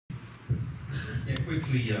Yeah,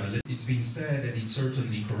 quickly, it's been said, and it's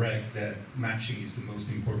certainly correct, that matching is the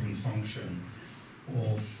most important function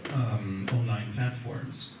of online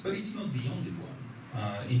platforms. But it's not the only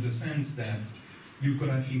one, in the sense that you've got,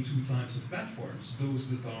 I think, two types of platforms. Those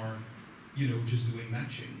that are, just doing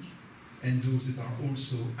matching, and those that are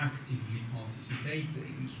also actively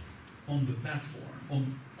participating on the platform,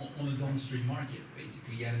 on a downstream market,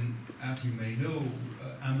 basically. And as you may know,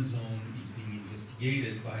 Amazon is being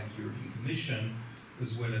investigated by the European Commission,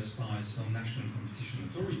 as well as by some national competition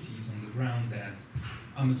authorities, on the ground that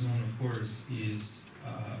Amazon, of course, is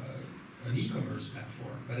an e-commerce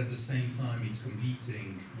platform, but at the same time it's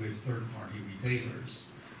competing with third-party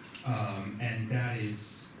retailers. And that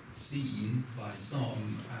is seen by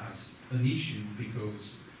some as an issue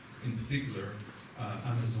because, in particular,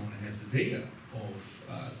 Amazon has the data of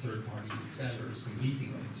third-party retailers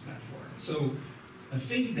competing on its platform. So I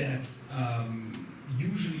think that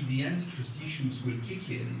usually the antitrust issues will kick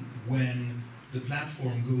in when the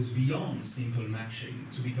platform goes beyond simple matching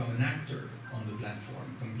to become an actor on the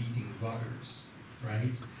platform, competing with others,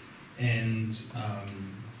 right? And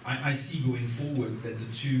I see going forward that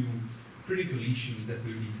the two critical issues that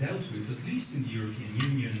will be dealt with, at least in the European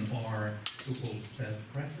Union, are so-called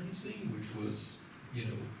self-preferencing, which was,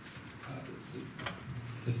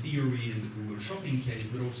 the theory in the Google shopping case,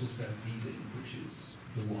 but also self-dealing, which is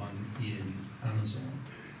the one in Amazon.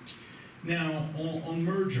 Now, on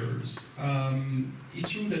mergers,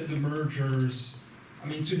 it's true that the mergers,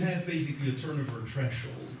 to have basically a turnover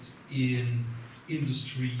threshold in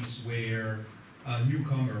industries where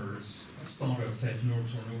newcomers, startups have no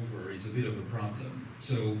turnover is a bit of a problem.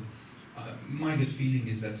 So my gut feeling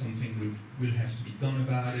is that something will have to be done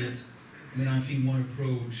about it. I think one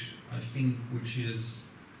approach, which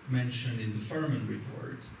is mentioned in the Furman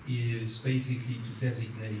report, is basically to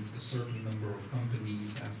designate a certain number of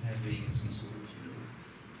companies as having some sort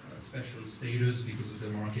of special status because of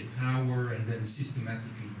their market power, and then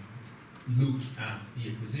systematically look at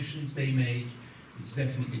the acquisitions they make. It's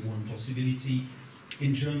definitely one possibility.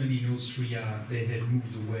 In Germany and Austria, they have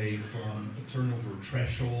moved away from a turnover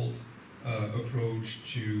threshold approach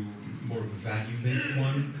to more of a value-based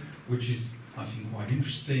one, which is, I think, quite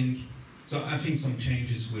interesting. So I think some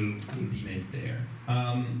changes will be made there.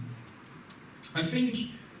 I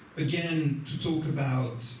think, again, to talk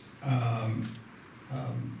about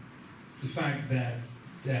the fact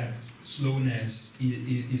that slowness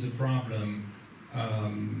is a problem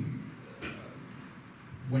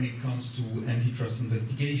when it comes to antitrust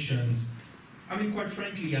investigations. Quite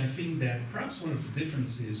frankly, I think that perhaps one of the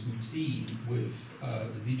differences we've seen with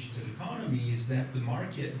the digital economy is that the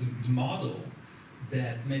model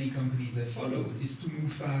that many companies have followed is to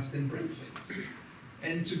move fast and break things.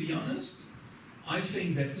 And to be honest, I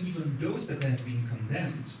think that even those that have been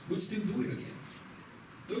condemned would still do it again.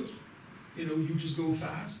 Look, you just go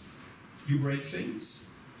fast, you break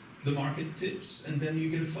things, the market tips, and then you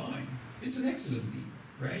get a fine. It's an excellent deal,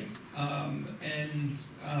 right?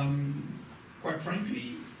 Quite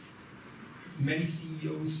frankly, many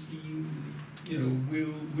CEOs still,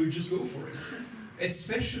 will just go for it.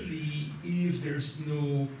 Especially if there's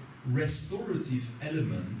no restorative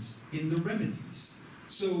element in the remedies.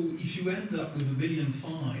 So if you end up with $1 billion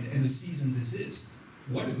fine and a cease and desist,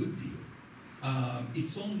 what a good deal.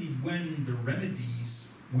 It's only when the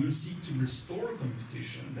remedies will seek to restore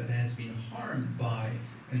competition that has been harmed by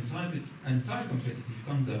anti-competitive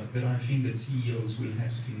conduct that I think that CEOs will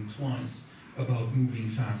have to think twice about moving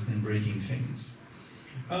fast and breaking things.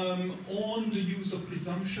 On the use of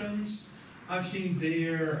presumptions, I think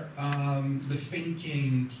there the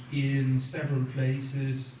thinking in several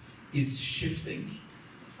places is shifting.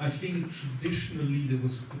 I think traditionally there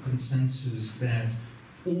was a consensus that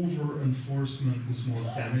over-enforcement was more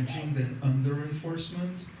damaging than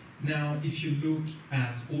under-enforcement. Now, if you look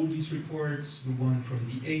at all these reports, the one from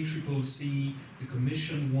the ACCC, the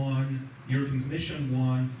Commission one, European Commission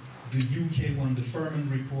one, the UK one, the Furman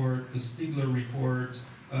report, the Stigler report,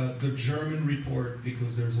 the German report,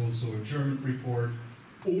 because there's also a German report,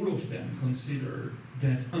 all of them consider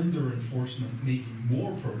that under-enforcement may be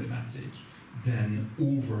more problematic than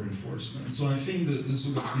over-enforcement. So I think the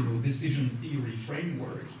sort of decision theory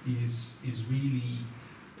framework is really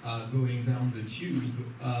going down the tube.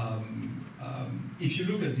 If you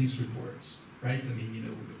look at these reports, right?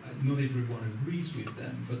 Not everyone agrees with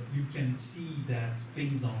them, but you can see that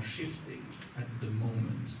things are shifting at the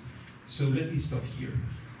moment. So let me stop here.